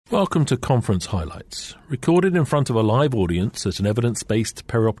Welcome to Conference Highlights, recorded in front of a live audience at an evidence-based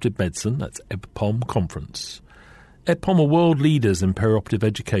perioperative medicine, that's EBPOM conference. EBPOM are world leaders in perioperative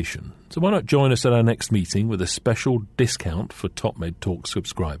education, so why not join us at our next meeting with a special discount for Top Med Talk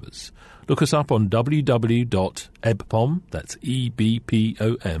subscribers. Look us up on www.ebpom, that's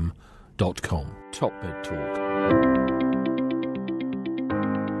EBPOM.com. Top Med Talk.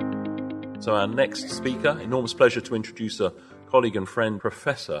 So our next speaker, enormous pleasure to introduce a colleague and friend,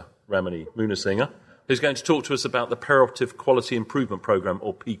 Professor Ramani Moonesinghe, who's going to talk to us about the Perioperative Quality Improvement Programme,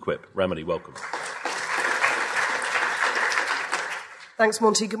 or PQIP. Ramani, welcome. Thanks,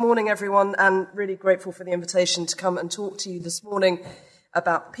 Monty. Good morning, everyone, and really grateful for the invitation to come and talk to you this morning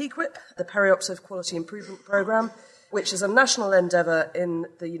about PQIP, the Perioperative Quality Improvement Programme, which is a national endeavour in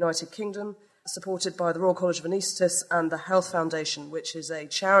the United Kingdom, supported by the Royal College of Anaesthetists and the Health Foundation, which is a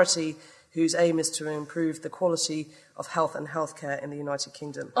charity whose aim is to improve the quality of health and healthcare in the United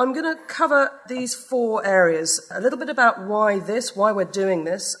Kingdom. I'm going to cover these four areas, a little bit about why we're doing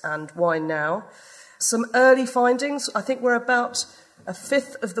this, and why now. Some early findings. I think we're about a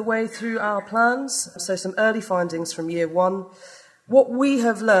fifth of the way through our plans, so some early findings from year one. What we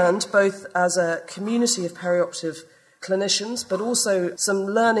have learned, both as a community of perioperative clinicians, but also some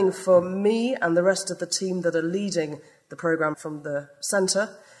learning for me and the rest of the team that are leading the programme from the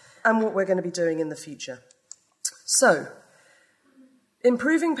centre, and what we're going to be doing in the future. So,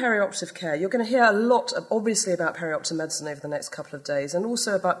 improving perioperative care. You're going to hear a lot, obviously, about perioperative medicine over the next couple of days, and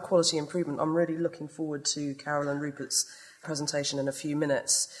also about quality improvement. I'm really looking forward to Carol and Rupert's presentation in a few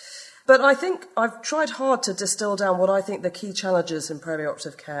minutes. But I think I've tried hard to distill down what I think the key challenges in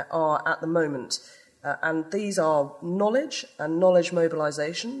perioperative care are at the moment. And these are knowledge and knowledge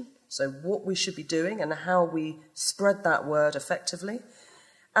mobilisation, so what we should be doing and how we spread that word effectively.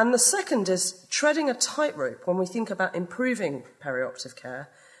 And the second is treading a tightrope when we think about improving perioperative care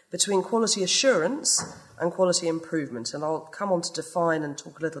between quality assurance and quality improvement. And I'll come on to define and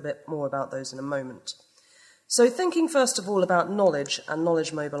talk a little bit more about those in a moment. So thinking first of all about knowledge and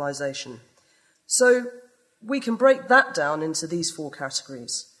knowledge mobilisation. So we can break that down into these four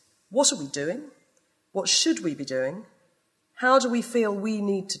categories. What are we doing? What should we be doing? How do we feel we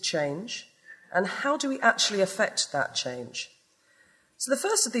need to change? And how do we actually affect that change? So the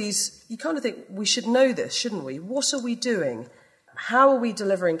first of these, you kind of think we should know this, shouldn't we? What are we doing? How are we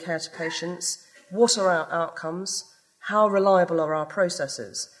delivering care to patients? What are our outcomes? How reliable are our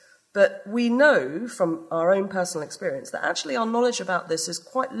processes? But we know from our own personal experience that actually our knowledge about this is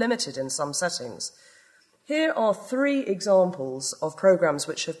quite limited in some settings. Here are three examples of programmes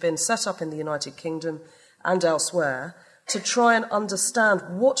which have been set up in the United Kingdom and elsewhere to try and understand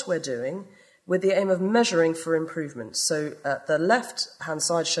what we're doing with the aim of measuring for improvement. So the left-hand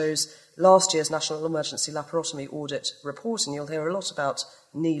side shows last year's National Emergency Laparotomy Audit report, and you'll hear a lot about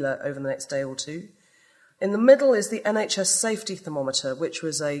NELA over the next day or two. In the middle is the NHS Safety Thermometer, which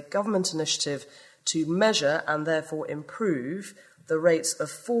was a government initiative to measure and therefore improve the rates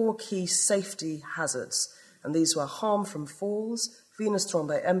of four key safety hazards. And these were harm from falls, venous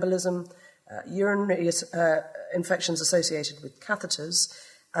thromboembolism, urinary infections associated with catheters,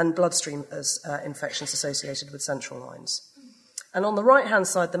 and bloodstream infections associated with central lines. And on the right-hand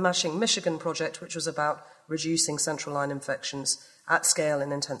side, the Mashing Michigan project, which was about reducing central line infections at scale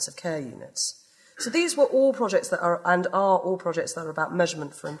in intensive care units. So these were all projects that are all projects that are about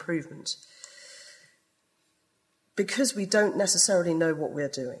measurement for improvement, because we don't necessarily know what we're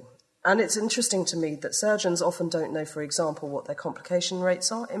doing. And it's interesting to me that surgeons often don't know, for example, what their complication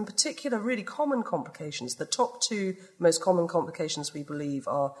rates are. In particular, really common complications. The top two most common complications, we believe,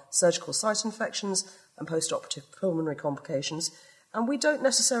 are surgical site infections and postoperative pulmonary complications. And we don't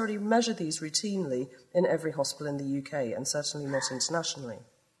necessarily measure these routinely in every hospital in the UK, and certainly not internationally.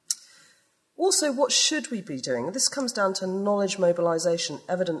 Also, what should we be doing? This comes down to knowledge mobilisation,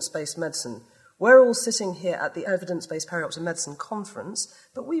 evidence-based medicine. We're all sitting here at the Evidence-Based Perioperative Medicine Conference,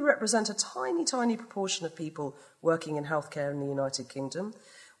 but we represent a tiny, tiny proportion of people working in healthcare in the United Kingdom.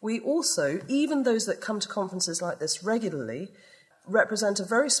 We also, even those that come to conferences like this regularly, represent a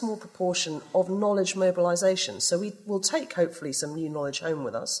very small proportion of knowledge mobilisation. So we will take, hopefully, some new knowledge home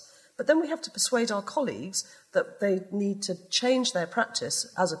with us, but then we have to persuade our colleagues that they need to change their practice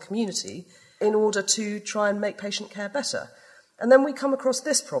as a community in order to try and make patient care better. And then we come across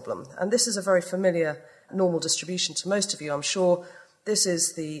this problem, and this is a very familiar normal distribution to most of you, I'm sure. This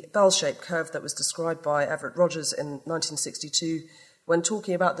is the bell-shaped curve that was described by Everett Rogers in 1962 when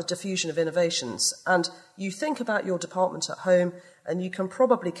talking about the diffusion of innovations. And you think about your department at home, and you can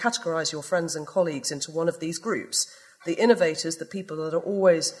probably categorise your friends and colleagues into one of these groups. The innovators, the people that are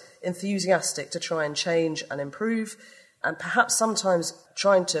always enthusiastic to try and change and improve, and perhaps sometimes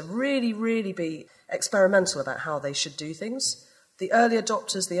trying to really, really be experimental about how they should do things. The early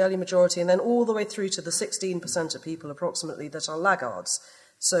adopters, the early majority, and then all the way through to the 16% of people approximately that are laggards.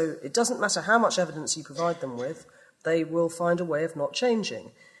 So it doesn't matter how much evidence you provide them with, they will find a way of not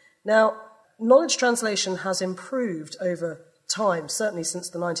changing. Now, knowledge translation has improved over time, certainly since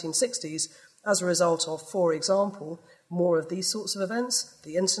the 1960s, as a result of, for example, more of these sorts of events,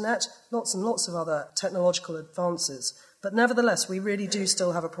 the internet, lots and lots of other technological advances. But nevertheless, we really do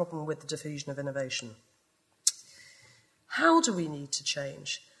still have a problem with the diffusion of innovation. How do we need to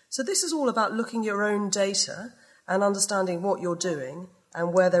change? So this is all about looking at your own data and understanding what you're doing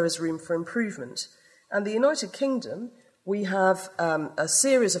and where there is room for improvement. And the United Kingdom, we have a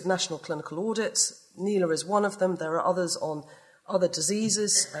series of national clinical audits. NELA is one of them. There are others on other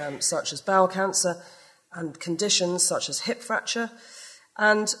diseases, such as bowel cancer, and conditions such as hip fracture.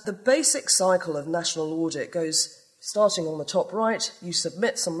 And the basic cycle of national audit goes, starting on the top right, you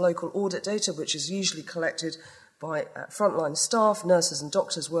submit some local audit data, which is usually collected by frontline staff, nurses and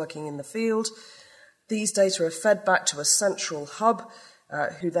doctors working in the field. These data are fed back to a central hub,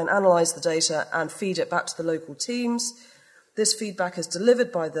 who then analyse the data and feed it back to the local teams. This feedback is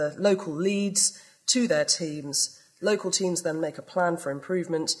delivered by the local leads to their teams. Local teams then make a plan for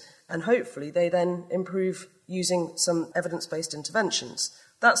improvement, and hopefully they then improve using some evidence-based interventions.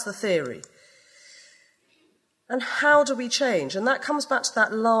 That's the theory. And how do we change? And that comes back to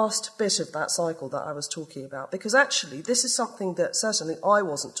that last bit of that cycle that I was talking about, because actually this is something that certainly I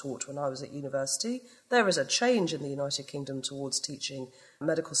wasn't taught when I was at university. There is a change in the United Kingdom towards teaching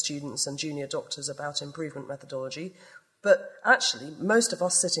medical students and junior doctors about improvement methodology, but actually most of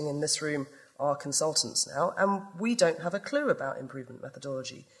us sitting in this room are consultants now, and we don't have a clue about improvement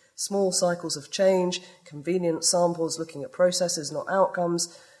methodology. Small cycles of change, convenient samples looking at processes, not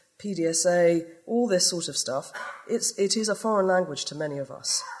outcomes, PDSA, all this sort of stuff, it is a foreign language to many of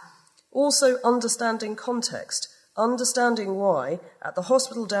us. Also, understanding context, understanding why at the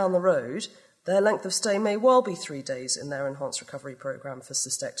hospital down the road, their length of stay may well be 3 days in their enhanced recovery programme for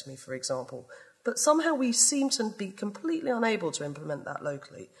cystectomy, for example, but somehow we seem to be completely unable to implement that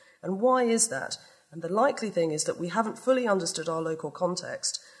locally. And why is that? And the likely thing is that we haven't fully understood our local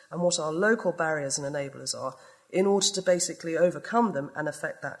context and what our local barriers and enablers are, in order to basically overcome them and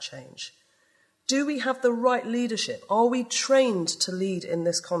affect that change. Do we have the right leadership? Are we trained to lead in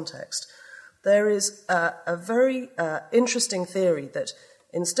this context? There is a very interesting theory that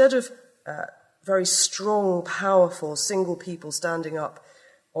instead of very strong, powerful, single people standing up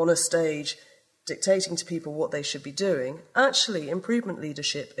on a stage dictating to people what they should be doing, actually improvement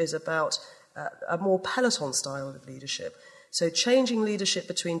leadership is about a more peloton style of leadership. So changing leadership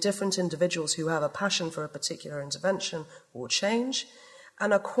between different individuals who have a passion for a particular intervention or change,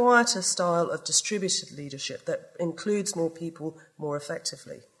 and a quieter style of distributed leadership that includes more people more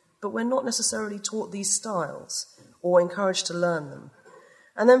effectively. But we're not necessarily taught these styles or encouraged to learn them.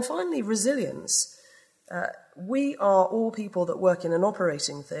 And then finally, resilience. We are all people that work in an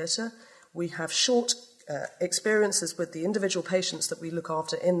operating theatre. We have short experiences with the individual patients that we look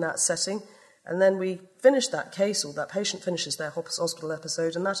after in that setting, and then we finish that case, or that patient finishes their hospital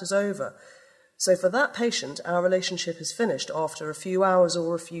episode, and that is over. So for that patient, our relationship is finished after a few hours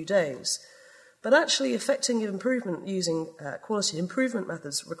or a few days. But actually effecting improvement using quality improvement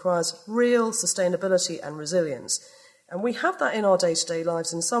methods requires real sustainability and resilience. And we have that in our day-to-day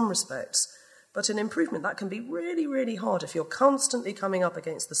lives in some respects. But in improvement, that can be really, really hard if you're constantly coming up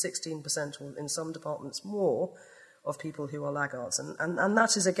against the 16%, or in some departments more, of people who are laggards. And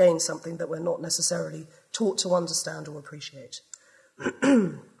that is, again, something that we're not necessarily taught to understand or appreciate.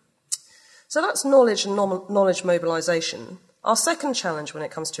 So that's knowledge and knowledge mobilisation. Our second challenge when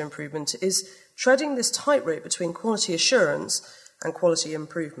it comes to improvement is treading this tightrope between quality assurance and quality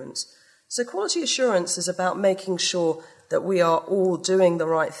improvement. So quality assurance is about making sure that we are all doing the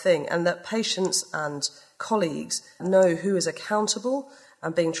right thing and that patients and colleagues know who is accountable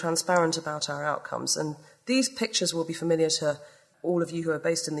and being transparent about our outcomes. And these pictures will be familiar to all of you who are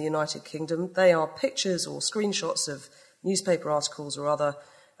based in the United Kingdom. They are pictures or screenshots of newspaper articles or other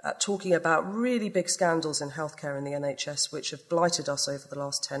talking about really big scandals in healthcare in the NHS which have blighted us over the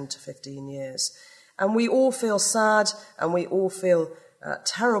last 10 to 15 years. And we all feel sad and we all feel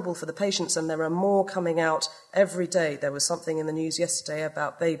terrible for the patients, and there are more coming out every day. There was something in the news yesterday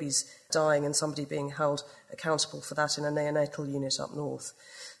about babies dying and somebody being held accountable for that in a neonatal unit up north.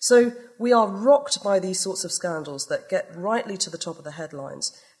 So we are rocked by these sorts of scandals that get rightly to the top of the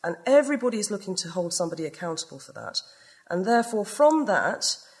headlines, and everybody is looking to hold somebody accountable for that. And therefore, from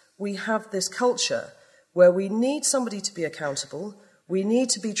that, we have this culture where we need somebody to be accountable, We need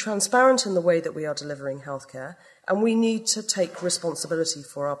to be transparent in the way that we are delivering healthcare, and we need to take responsibility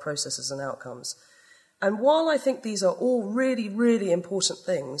for our processes and outcomes. And while I think these are all really, really important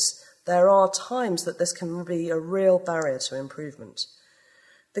things, there are times that this can be a real barrier to improvement.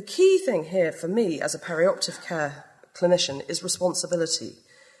 The key thing here for me as a perioperative care clinician is responsibility.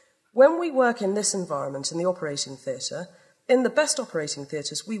 When we work in this environment, in the operating theatre, in the best operating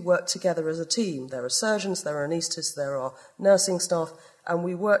theatres, we work together as a team. There are surgeons, there are anaesthetists, there are nursing staff, and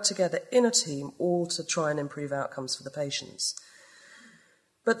we work together in a team all to try and improve outcomes for the patients.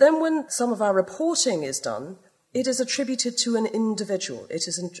 But then when some of our reporting is done, it is attributed to an individual. It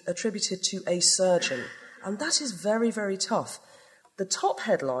is attributed to a surgeon. And that is very, very tough. The top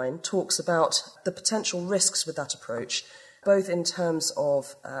headline talks about the potential risks with that approach, both in terms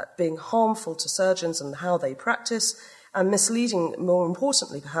of being harmful to surgeons and how they practice, and misleading, more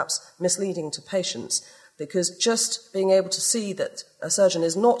importantly perhaps, misleading to patients, because just being able to see that a surgeon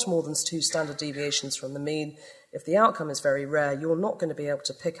is not more than 2 standard deviations from the mean, if the outcome is very rare, you're not going to be able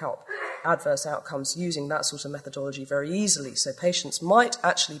to pick up adverse outcomes using that sort of methodology very easily. So patients might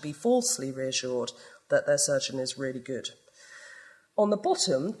actually be falsely reassured that their surgeon is really good. On the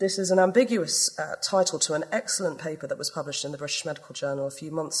bottom, this is an ambiguous title to an excellent paper that was published in the British Medical Journal a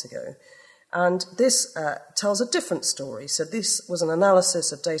few months ago. And this tells a different story. So this was an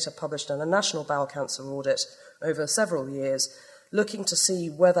analysis of data published in a national bowel cancer audit over several years, looking to see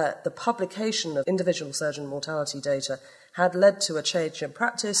whether the publication of individual surgeon mortality data had led to a change in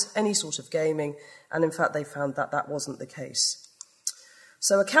practice, any sort of gaming, and in fact they found that that wasn't the case.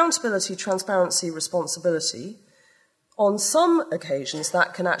 So accountability, transparency, responsibility, on some occasions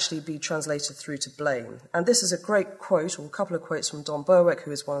that can actually be translated through to blame. And this is a great quote, or a couple of quotes from Don Berwick,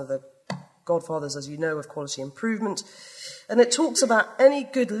 who is one of the godfathers, as you know, of quality improvement. And it talks about any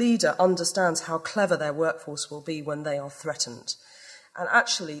good leader understands how clever their workforce will be when they are threatened. And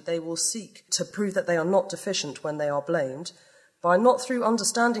actually, they will seek to prove that they are not deficient when they are blamed by not through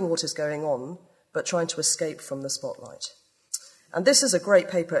understanding what is going on, but trying to escape from the spotlight. And this is a great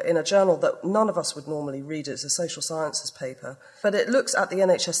paper in a journal that none of us would normally read. It's a social sciences paper. But it looks at the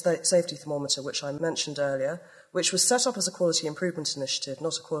NHS safety thermometer, which I mentioned earlier, which was set up as a quality improvement initiative,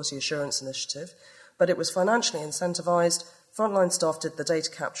 not a quality assurance initiative. But it was financially incentivised. Frontline staff did the data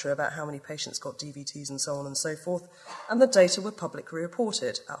capture about how many patients got DVTs and so on and so forth. And the data were publicly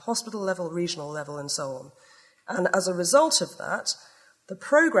reported at hospital level, regional level, and so on. And as a result of that, the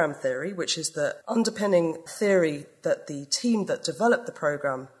program theory, which is the underpinning theory that the team that developed the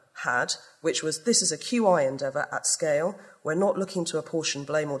program had, which was this is a QI endeavour at scale. We're not looking to apportion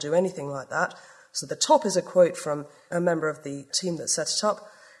blame or do anything like that. So the top is a quote from a member of the team that set it up,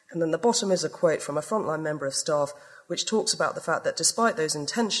 and then the bottom is a quote from a frontline member of staff, which talks about the fact that despite those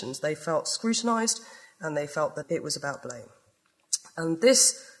intentions, they felt scrutinised and they felt that it was about blame. And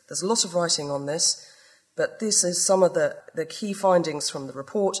this, there's a lot of writing on this, but this is some of the key findings from the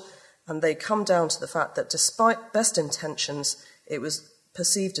report, and they come down to the fact that despite best intentions, it was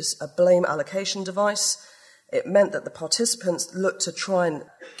perceived as a blame allocation device. It meant that the participants looked to try and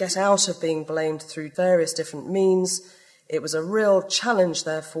get out of being blamed through various different means. It was a real challenge,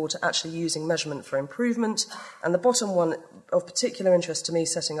 therefore, to actually using measurement for improvement. And the bottom one, of particular interest to me,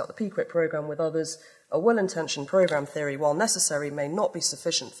 setting up the PQIP programme with others, a well-intentioned programme theory, while necessary, may not be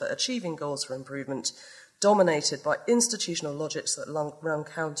sufficient for achieving goals for improvement, dominated by institutional logics that run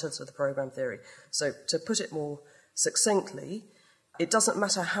counter to the programme theory. So to put it more succinctly, it doesn't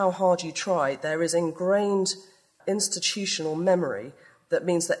matter how hard you try, there is ingrained institutional memory that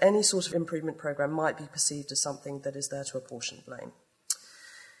means that any sort of improvement programme might be perceived as something that is there to apportion blame.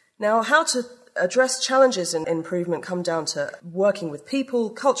 Now, how to address challenges in improvement come down to working with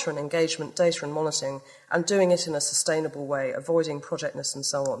people, culture and engagement, data and monitoring, and doing it in a sustainable way, avoiding projectness and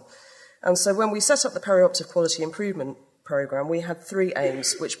so on. And so when we set up the Perioperative Quality Improvement Programme, we had 3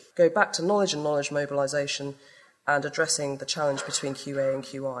 aims, which go back to knowledge and knowledge mobilisation and addressing the challenge between QA and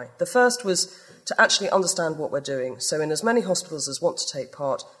QI. The first was to actually understand what we're doing. So in as many hospitals as want to take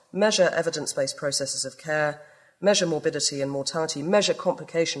part, measure evidence-based processes of care, measure morbidity and mortality, measure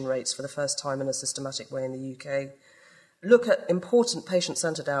complication rates for the first time in a systematic way in the UK, look at important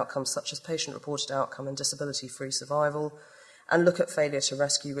patient-centred outcomes such as patient-reported outcome and disability-free survival, and look at failure to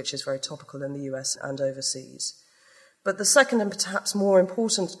rescue, which is very topical in the US and overseas. But the second and perhaps more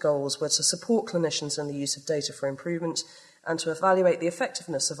important goals were to support clinicians in the use of data for improvement and to evaluate the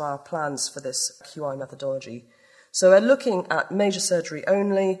effectiveness of our plans for this QI methodology. So we're looking at major surgery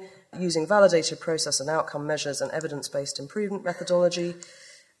only, using validated process and outcome measures and evidence-based improvement methodology,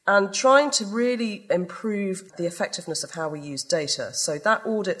 and trying to really improve the effectiveness of how we use data. So that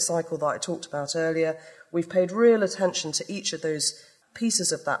audit cycle that I talked about earlier, we've paid real attention to each of those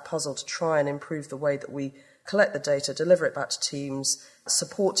pieces of that puzzle to try and improve the way that we collect the data, deliver it back to teams,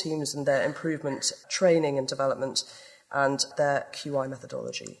 support teams in their improvement, training and development, and their QI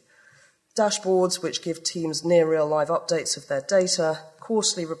methodology. Dashboards which give teams near real-life updates of their data,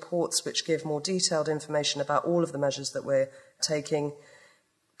 quarterly reports which give more detailed information about all of the measures that we're taking,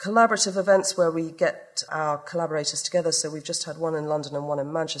 collaborative events where we get our collaborators together, so we've just had one in London and one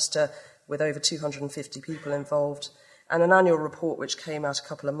in Manchester with over 250 people involved, and an annual report which came out a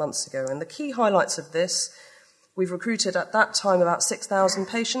couple of months ago. And the key highlights of this: we've recruited at that time about 6,000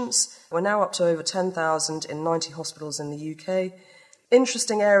 patients. We're now up to over 10,000 in 90 hospitals in the UK.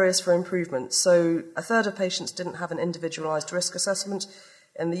 Interesting areas for improvement. So a third of patients didn't have an individualised risk assessment.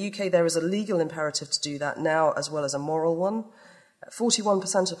 In the UK, there is a legal imperative to do that now, as well as a moral one.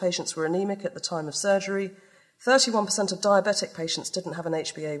 41% of patients were anemic at the time of surgery. 31% of diabetic patients didn't have an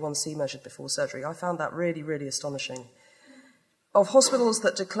HbA1c measured before surgery. I found that really, really astonishing. Of hospitals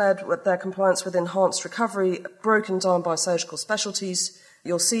that declared their compliance with enhanced recovery broken down by surgical specialties,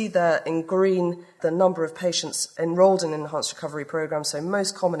 you'll see there in green the number of patients enrolled in enhanced recovery programs, so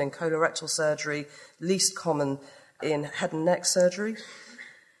most common in colorectal surgery, least common in head and neck surgery.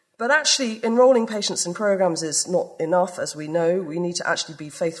 But actually, enrolling patients in programs is not enough, as we know. We need to actually be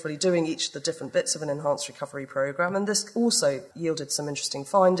faithfully doing each of the different bits of an enhanced recovery program, and this also yielded some interesting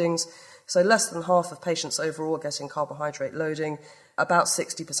findings. So less than half of patients overall getting carbohydrate loading, about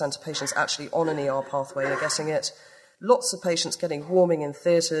 60% of patients actually on an ER pathway are getting it, lots of patients getting warming in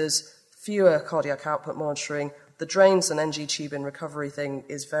theatres, fewer cardiac output monitoring, the drains and NG tube in recovery thing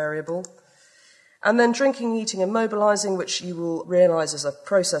is variable. And then drinking, eating and mobilising, which you will realise is a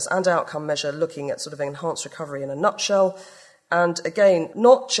process and outcome measure looking at sort of enhanced recovery in a nutshell. And again,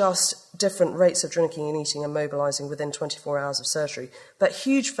 not just different rates of drinking and eating and mobilising within 24 hours of surgery, but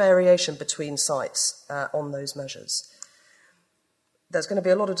huge variation between sites on those measures. There's going to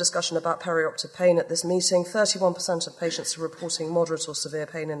be a lot of discussion about perioperative pain at this meeting. 31% of patients are reporting moderate or severe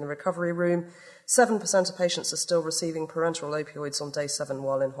pain in the recovery room. 7% of patients are still receiving parenteral opioids on day 7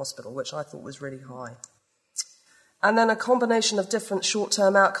 while in hospital, which I thought was really high. And then a combination of different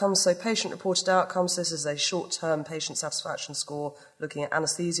short-term outcomes. So patient-reported outcomes, this is a short-term patient satisfaction score looking at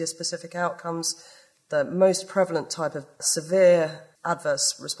anaesthesia-specific outcomes. The most prevalent type of severe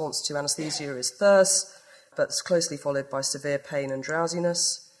adverse response to anaesthesia is thirst, but it's closely followed by severe pain and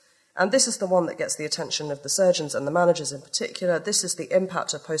drowsiness. And this is the one that gets the attention of the surgeons and the managers in particular. This is the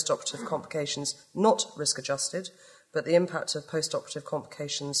impact of post-operative complications, not risk-adjusted, but the impact of post-operative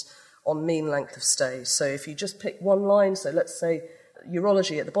complications on mean length of stay. So if you just pick one line, so let's say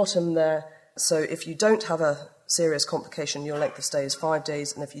urology at the bottom there, so if you don't have a serious complication, your length of stay is 5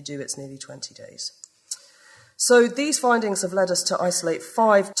 days, and if you do, it's nearly 20 days. So these findings have led us to isolate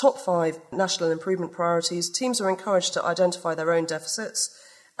top five national improvement priorities. Teams are encouraged to identify their own deficits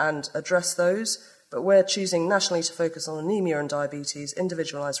and address those, but we're choosing nationally to focus on anemia and diabetes,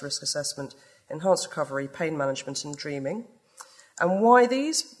 individualised risk assessment, enhanced recovery, pain management and dreaming. And why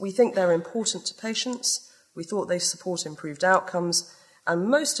these? We think they're important to patients, we thought they support improved outcomes, and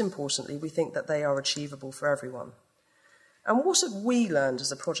most importantly, we think that they are achievable for everyone. And what have we learned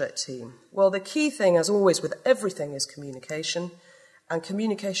as a project team? Well, the key thing, as always with everything, is communication, and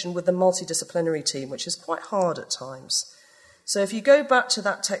communication with the multidisciplinary team, which is quite hard at times. So if you go back to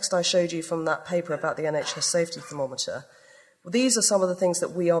that text I showed you from that paper about the NHS safety thermometer, these are some of the things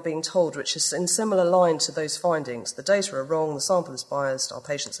that we are being told, which is in similar line to those findings. The data are wrong, the sample is biased, our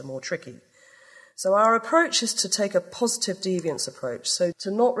patients are more tricky. So our approach is to take a positive deviance approach, so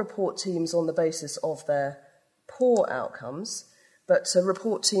to not report teams on the basis of their poor outcomes, but to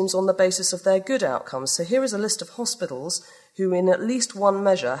report teams on the basis of their good outcomes. So here is a list of hospitals who in at least one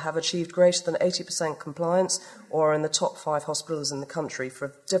measure have achieved greater than 80% compliance or are in the top 5 hospitals in the country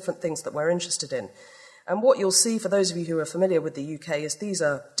for different things that we're interested in. And what you'll see, for those of you who are familiar with the UK, is these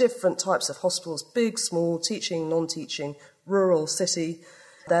are different types of hospitals, big, small, teaching, non-teaching, rural, city.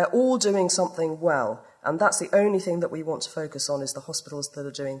 They're all doing something well. And that's the only thing that we want to focus on, is the hospitals that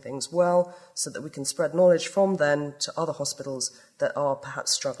are doing things well, so that we can spread knowledge from them to other hospitals that are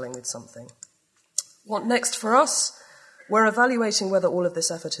perhaps struggling with something. What next for us? We're evaluating whether all of this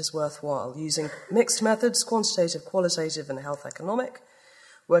effort is worthwhile, using mixed methods, quantitative, qualitative, and health economic.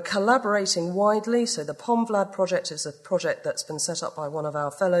 We're collaborating widely, so the POM-VLAD project is a project that's been set up by one of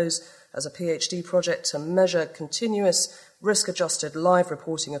our fellows as a PhD project to measure continuous risk-adjusted live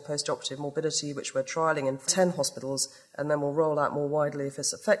reporting of post-operative morbidity, which we're trialling in 10 hospitals, and then we'll roll out more widely if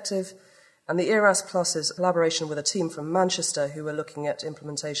it's effective. And the ERAS Plus is a collaboration with a team from Manchester who are looking at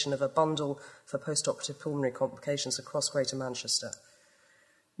implementation of a bundle for post-operative pulmonary complications across Greater Manchester.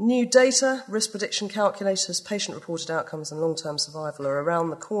 New data, risk prediction calculators, patient-reported outcomes and long-term survival are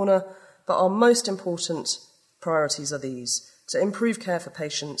around the corner, but our most important priorities are these: to improve care for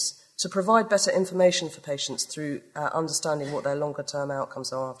patients, to provide better information for patients through understanding what their longer-term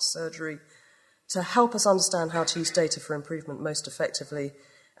outcomes are after surgery, to help us understand how to use data for improvement most effectively,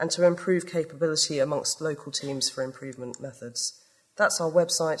 and to improve capability amongst local teams for improvement methods. That's our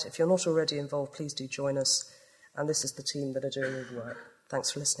website. If you're not already involved, please do join us. And this is the team that are doing all the work.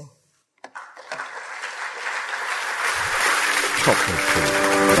 Thanks for listening.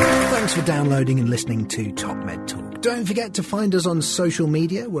 Thanks for downloading and listening to Top Med Talk. Don't forget to find us on social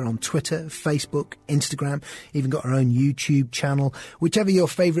media. We're on Twitter, Facebook, Instagram, even got our own YouTube channel. Whichever your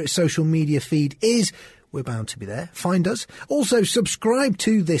favourite social media feed is, we're bound to be there. Find us. Also, subscribe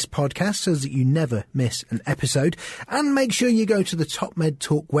to this podcast so that you never miss an episode. And make sure you go to the Top Med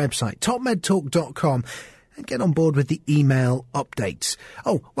Talk website, topmedtalk.com, and get on board with the email updates.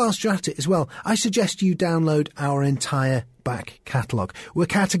 Oh, whilst you're at it as well, I suggest you download our entire back catalogue. We're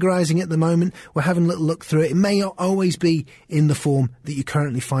categorising it at the moment. We're having a little look through it. It may not always be in the form that you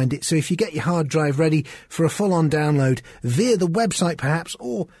currently find it. So if you get your hard drive ready for a full-on download via the website perhaps,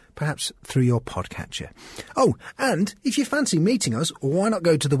 or perhaps through your podcatcher. Oh, and if you fancy meeting us, why not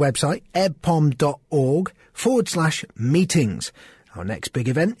go to the website ebpom.org/meetings. Our next big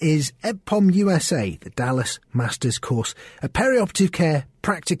event is EBPOM USA, the Dallas Masters Course, a perioperative care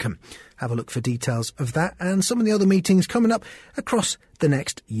practicum. Have a look for details of that and some of the other meetings coming up across the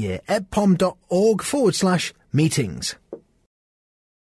next year. ebpom.org/meetings.